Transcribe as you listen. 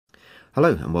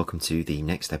Hello and welcome to the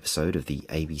next episode of the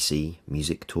ABC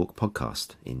Music Talk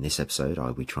podcast. In this episode,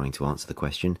 I'll be trying to answer the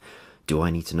question, do I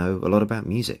need to know a lot about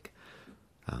music?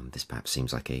 This perhaps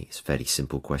seems like a fairly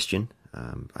simple question,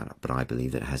 but I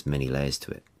believe that it has many layers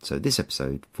to it. So this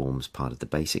episode forms part of the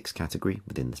basics category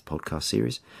within this podcast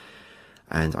series,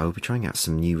 and I will be trying out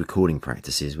some new recording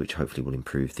practices which hopefully will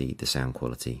improve the sound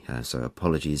quality. So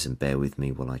apologies and bear with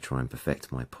me while I try and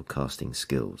perfect my podcasting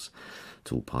skills.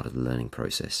 It's all part of the learning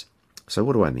process. So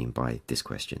what do I mean by this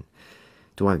question?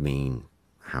 Do I mean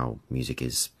how music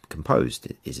is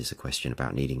composed? Is this a question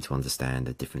about needing to understand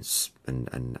the difference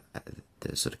and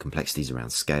the sort of complexities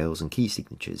around scales and key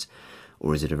signatures?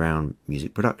 Or is it around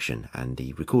music production and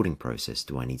the recording process?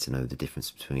 Do I need to know the difference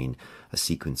between a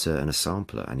sequencer and a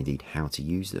sampler, and indeed how to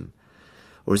use them?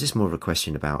 Or is this more of a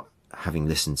question about having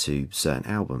listened to certain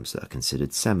albums that are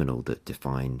considered seminal, that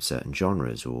define certain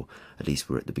genres, or at least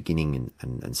were at the beginning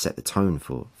and set the tone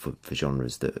for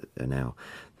genres that are now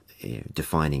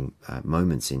defining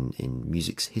moments in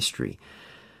music's history?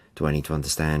 Do I need to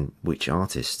understand which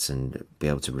artists and be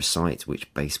able to recite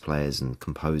which bass players and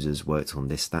composers worked on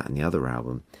this, that and the other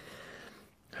album?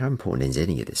 How important is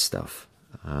any of this stuff?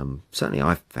 Certainly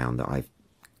I've found that I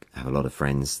have a lot of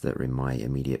friends that are in my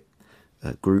immediate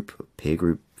group, peer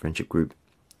group, friendship group,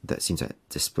 that seem to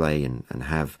display and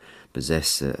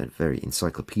possess a very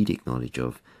encyclopedic knowledge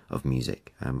of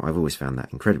music. I've always found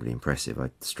that incredibly impressive.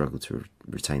 I struggle to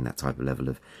retain that type of level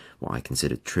of what I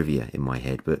consider trivia in my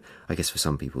head, but I guess for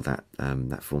some people that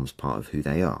that forms part of who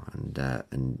they are.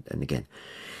 And again,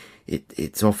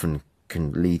 it's often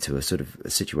can lead to a sort of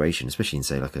a situation, especially in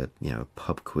say like a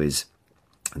pub quiz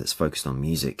that's focused on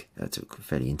music. It's a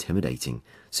fairly intimidating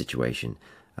situation.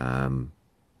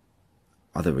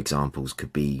 Other examples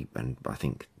could be, and I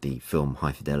think the film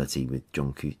High Fidelity with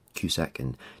John Cusack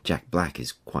and Jack Black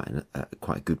is quite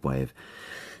a good way of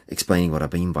explaining what I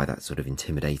mean by that sort of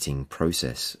intimidating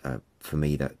process. For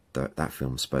me, that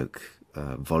film spoke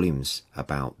volumes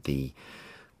about the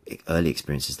early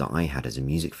experiences that I had as a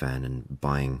music fan and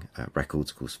buying records,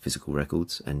 of course, physical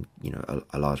records. And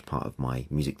a large part of my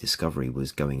music discovery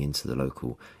was going into the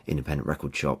local independent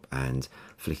record shop and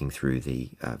flicking through the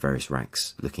various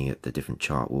racks, looking at the different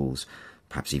chart walls,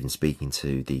 perhaps even speaking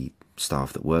to the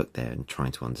staff that worked there and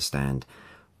trying to understand,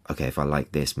 okay, if I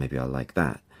like this, maybe I like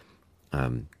that.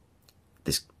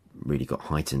 This really got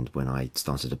heightened when I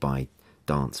started to buy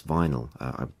dance vinyl.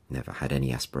 I never had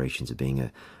any aspirations of being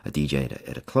a DJ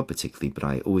at a club particularly, but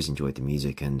I always enjoyed the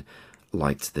music and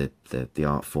liked the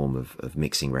art form of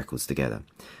mixing records together.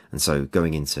 And so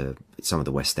going into some of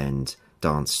the West End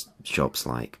dance shops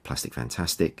like Plastic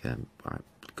Fantastic, I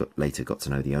later got to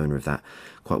know the owner of that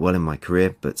quite well in my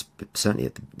career, but certainly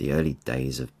at the early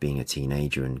days of being a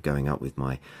teenager and going up with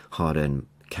my hard-earned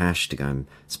cash to go and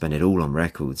spend it all on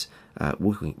records,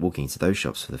 walking into those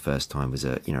shops for the first time was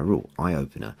a real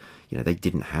eye-opener. They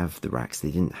didn't have the racks,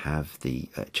 they didn't have the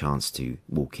chance to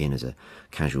walk in as a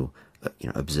casual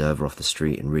observer off the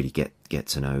street and really get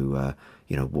to know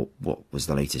what was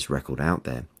the latest record out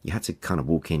there. You had to kind of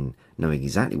walk in knowing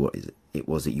exactly what it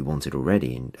was that you wanted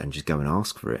already, and just go and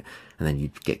ask for it, and then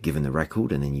you'd get given the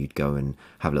record, and then you'd go and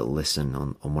have a little listen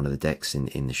on one of the decks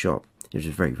in the shop. It was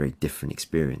a very, very different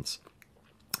experience.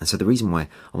 And so the reason why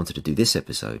I wanted to do this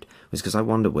episode was because I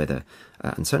wonder whether,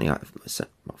 and certainly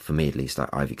for me at least,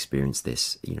 I've experienced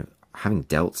this, having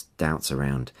dealt doubts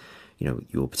around,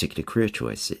 your particular career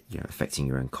choice, affecting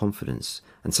your own confidence,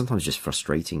 and sometimes just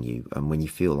frustrating you, when you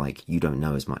feel like you don't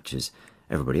know as much as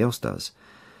everybody else does.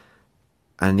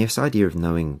 And this idea of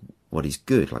knowing what is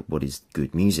good, like what is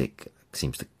good music,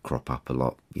 seems to crop up a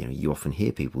lot. You often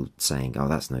hear people saying, "Oh,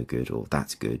 that's no good," or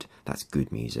 "That's good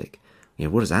music."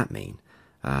 What does that mean?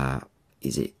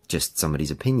 Is it just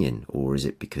somebody's opinion, or is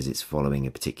it because it's following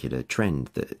a particular trend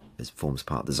that forms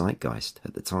part of the zeitgeist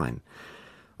at the time?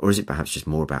 Or is it perhaps just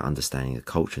more about understanding the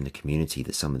culture and the community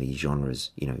that some of these genres,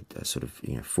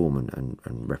 form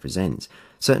and represent?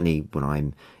 Certainly when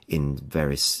I'm in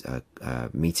various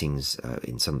meetings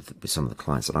with some of the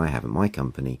clients that I have at my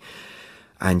company,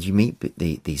 and you meet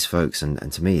these folks,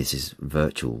 and to me this is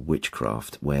virtual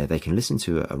witchcraft, where they can listen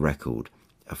to a record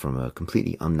from a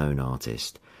completely unknown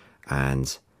artist,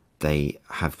 and they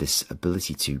have this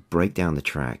ability to break down the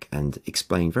track and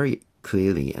explain very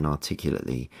clearly and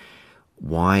articulately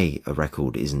why a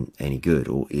record isn't any good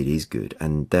or it is good,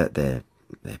 and they're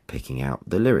picking out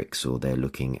the lyrics, or they're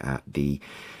looking at the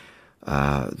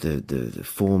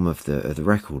form of the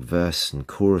record, verse and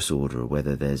chorus order, or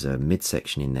whether there's a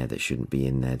midsection in there that shouldn't be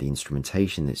in there, the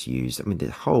instrumentation that's used. I mean, the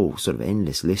whole sort of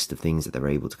endless list of things that they're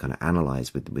able to kind of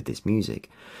analyze with this music,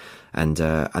 and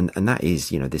that is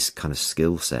this kind of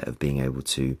skill set of being able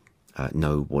to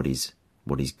know what is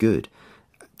good.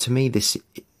 To me, this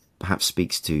perhaps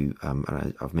speaks to,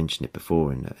 and I've mentioned it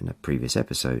before in a previous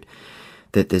episode,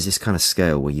 that there's this kind of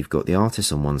scale where you've got the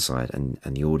artist on one side and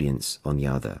the audience on the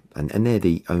other. And they're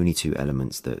the only two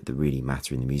elements that really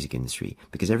matter in the music industry,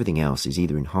 because everything else is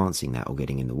either enhancing that or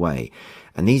getting in the way.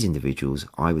 And these individuals,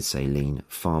 I would say, lean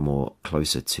far more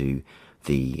closer to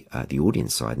the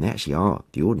audience side, and they actually are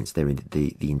the audience. They're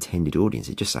the intended audience.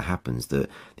 It just so happens that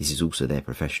this is also their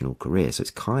professional career. So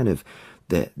it's kind of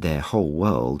their whole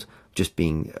world just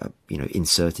being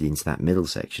inserted into that middle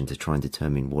section to try and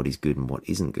determine what is good and what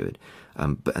isn't good.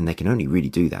 And they can only really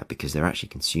do that because they're actually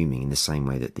consuming in the same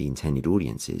way that the intended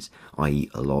audience is, i.e.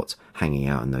 a lot, hanging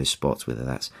out in those spots, whether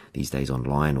that's these days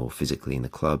online or physically in the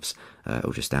clubs,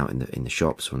 or just out in the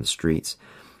shops or on the streets.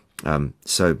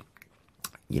 So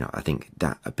I think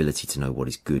that ability to know what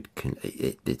is good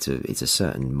it's a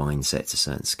certain mindset, it's a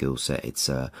certain skill set, it's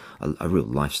a real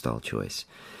lifestyle choice.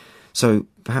 So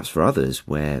perhaps for others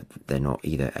where they're not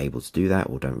either able to do that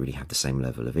or don't really have the same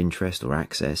level of interest or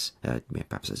access,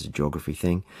 perhaps it's a geography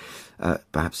thing,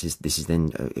 perhaps this is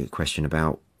then a question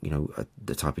about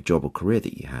the type of job or career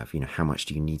that you have. How much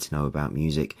do you need to know about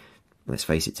music, let's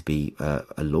face it, to be a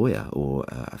lawyer or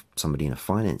somebody in a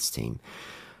finance team?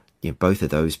 Both of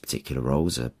those particular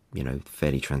roles are,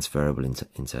 fairly transferable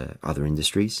into other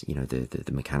industries.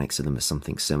 The mechanics of them are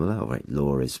something similar. All right,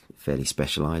 law is fairly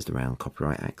specialised around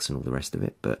Copyright Acts and all the rest of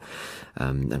it. But,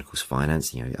 and of course,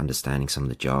 finance, understanding some of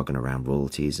the jargon around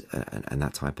royalties and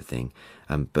that type of thing.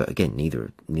 But again,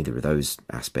 neither of those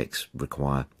aspects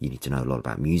require you need to know a lot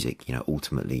about music.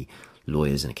 Ultimately,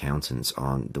 lawyers and accountants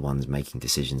aren't the ones making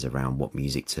decisions around what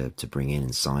music to bring in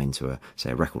and sign to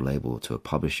a record label or to a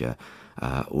publisher,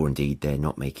 or indeed they're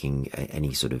not making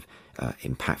any sort of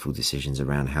impactful decisions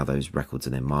around how those records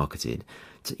are then marketed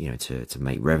to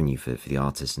make revenue for the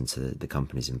artists and to the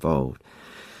companies involved.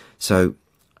 So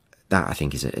that, I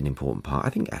think, is an important part. I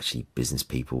think actually business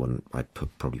people, and I'd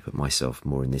probably put myself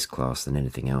more in this class than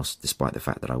anything else, despite the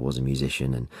fact that I was a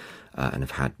musician and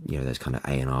have had those kind of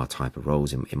A&R type of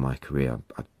roles in my career.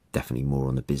 I'm definitely more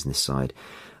on the business side.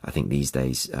 I think these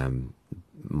days,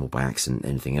 more by accident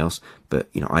than anything else, but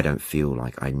I don't feel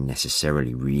like I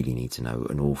necessarily really need to know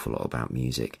an awful lot about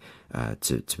music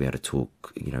to be able to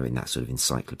talk in that sort of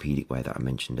encyclopedic way that I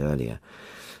mentioned earlier.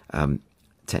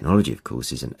 Technology, of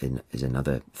course, is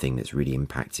another thing that's really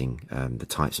impacting the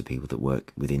types of people that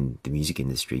work within the music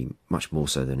industry much more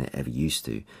so than it ever used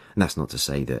to. And that's not to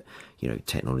say that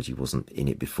technology wasn't in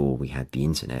it before we had the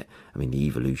internet. I mean, the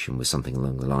evolution was something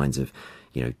along the lines of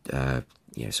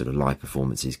sort of live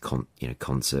performances,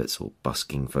 concerts or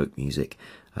busking folk music,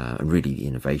 and really the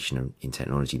innovation in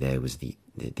technology there was the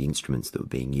instruments that were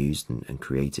being used and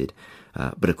created.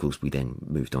 But of course, we then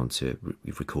moved on to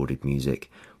recorded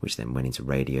music, which then went into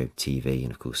radio, TV,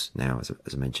 and of course now, as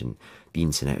I mentioned, the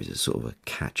internet is a sort of a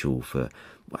catch-all for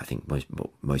what I think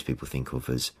most people think of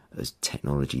as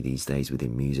technology these days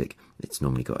within music. It's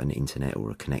normally got an internet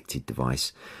or a connected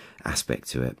device aspect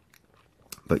to it.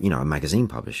 But, a magazine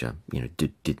publisher,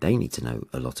 did they need to know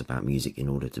a lot about music in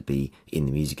order to be in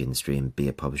the music industry and be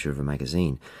a publisher of a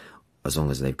magazine? As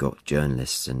long as they've got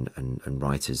journalists and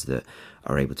writers that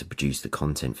are able to produce the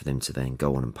content for them to then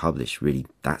go on and publish, really,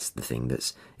 that's the thing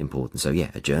that's important. So,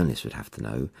 yeah, a journalist would have to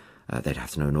know. They'd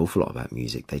have to know an awful lot about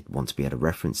music. They'd want to be able to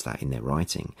reference that in their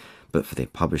writing. But for the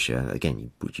publisher,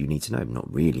 again, you need to know?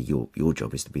 Not really. Your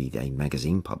job is to be a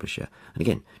magazine publisher. And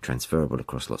again, transferable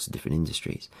across lots of different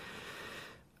industries.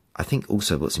 I think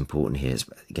also what's important here is,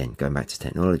 again, going back to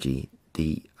technology,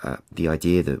 the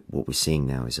idea that what we're seeing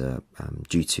now is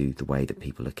due to the way that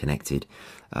people are connected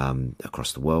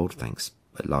across the world, thanks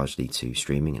largely to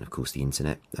streaming and of course the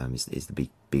internet is the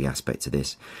big aspect to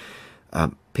this.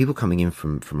 People coming in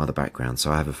from other backgrounds.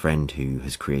 So I have a friend who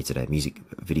has created a music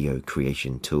video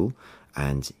creation tool,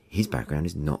 and his background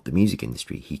is not the music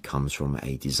industry. He comes from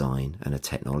a design and a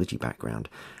technology background.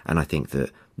 And I think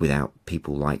that without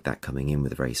people like that coming in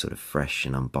with a very sort of fresh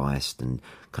and unbiased and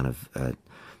kind of,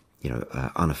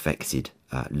 unaffected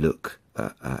look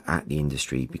at the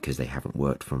industry because they haven't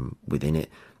worked from within it,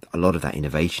 a lot of that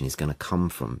innovation is going to come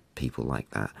from people like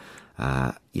that.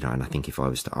 And I think if I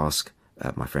was to ask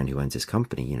my friend who owns this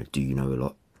company, do you know a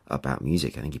lot about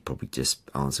music? I think he'd probably just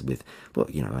answer with, well,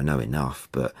 I know enough,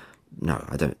 but no,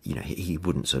 I don't, he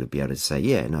wouldn't sort of be able to say,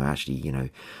 yeah, no, actually,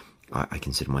 I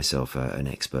consider myself an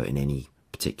expert in any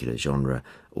particular genre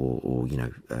or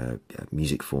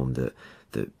music form that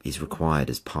is required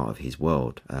as part of his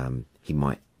world. He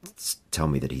might tell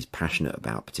me that he's passionate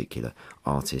about particular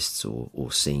artists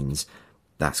or scenes.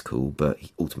 That's cool, but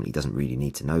he ultimately doesn't really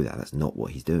need to know that. That's not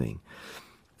what he's doing.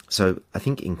 So I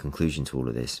think in conclusion to all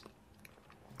of this,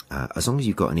 as long as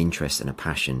you've got an interest and a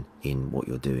passion in what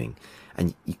you're doing,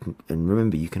 and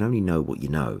remember, you can only know what you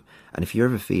know. And if you're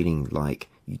ever feeling like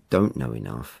you don't know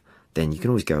enough, then you can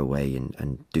always go away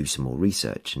and do some more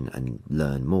research and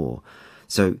learn more.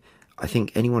 So I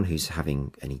think anyone who's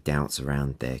having any doubts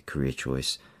around their career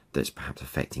choice that's perhaps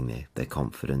affecting their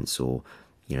confidence, or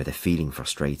they're feeling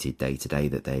frustrated day to day,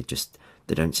 that they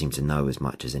don't seem to know as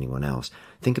much as anyone else,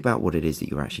 think about what it is that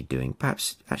you're actually doing.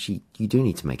 Perhaps actually you do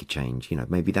need to make a change.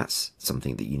 Maybe that's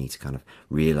something that you need to kind of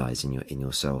realize in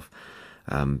yourself.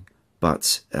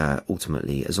 But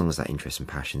ultimately, as long as that interest and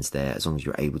passion's there, as long as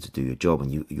you're able to do your job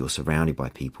and you're surrounded by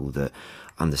people that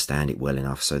understand it well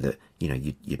enough, so that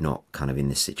you're not kind of in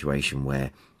this situation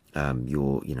where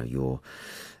you're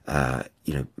kind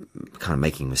of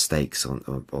making mistakes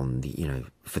on the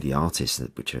for the artists,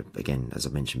 which are, again, as I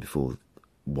mentioned before,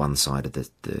 one side of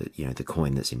the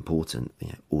coin that's important,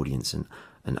 audience and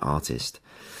artist.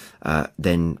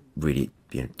 Then really,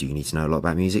 do you need to know a lot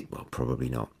about music? Well, probably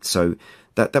not. So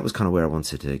that was kind of where I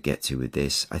wanted to get to with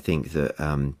this. I think that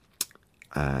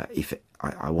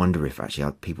I wonder if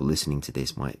actually people listening to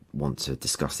this might want to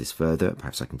discuss this further.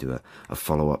 Perhaps I can do a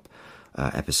follow-up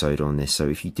episode on this. So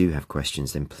if you do have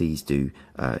questions, then please do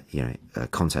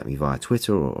contact me via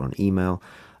Twitter or on email.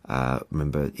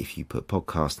 Remember, if you put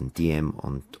podcast and DM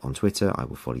on Twitter, I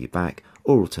will follow you back.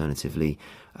 Or alternatively,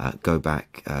 go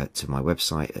back to my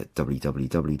website at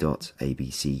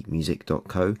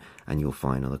www.abcmusic.co, and you'll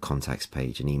find on the contacts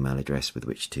page an email address with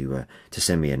which to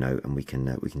send me a note, and we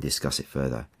can discuss it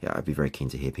further. Yeah, I'd be very keen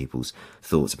to hear people's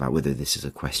thoughts about whether this is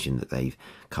a question that they've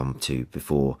come to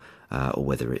before, or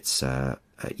whether it's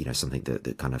something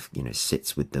that kind of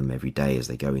sits with them every day as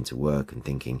they go into work and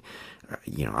thinking,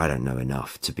 I don't know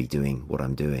enough to be doing what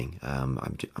I'm doing. I'm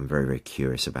very, very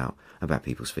curious about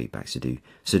people's feedback, so do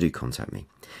contact me.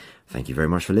 Thank you very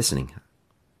much for listening.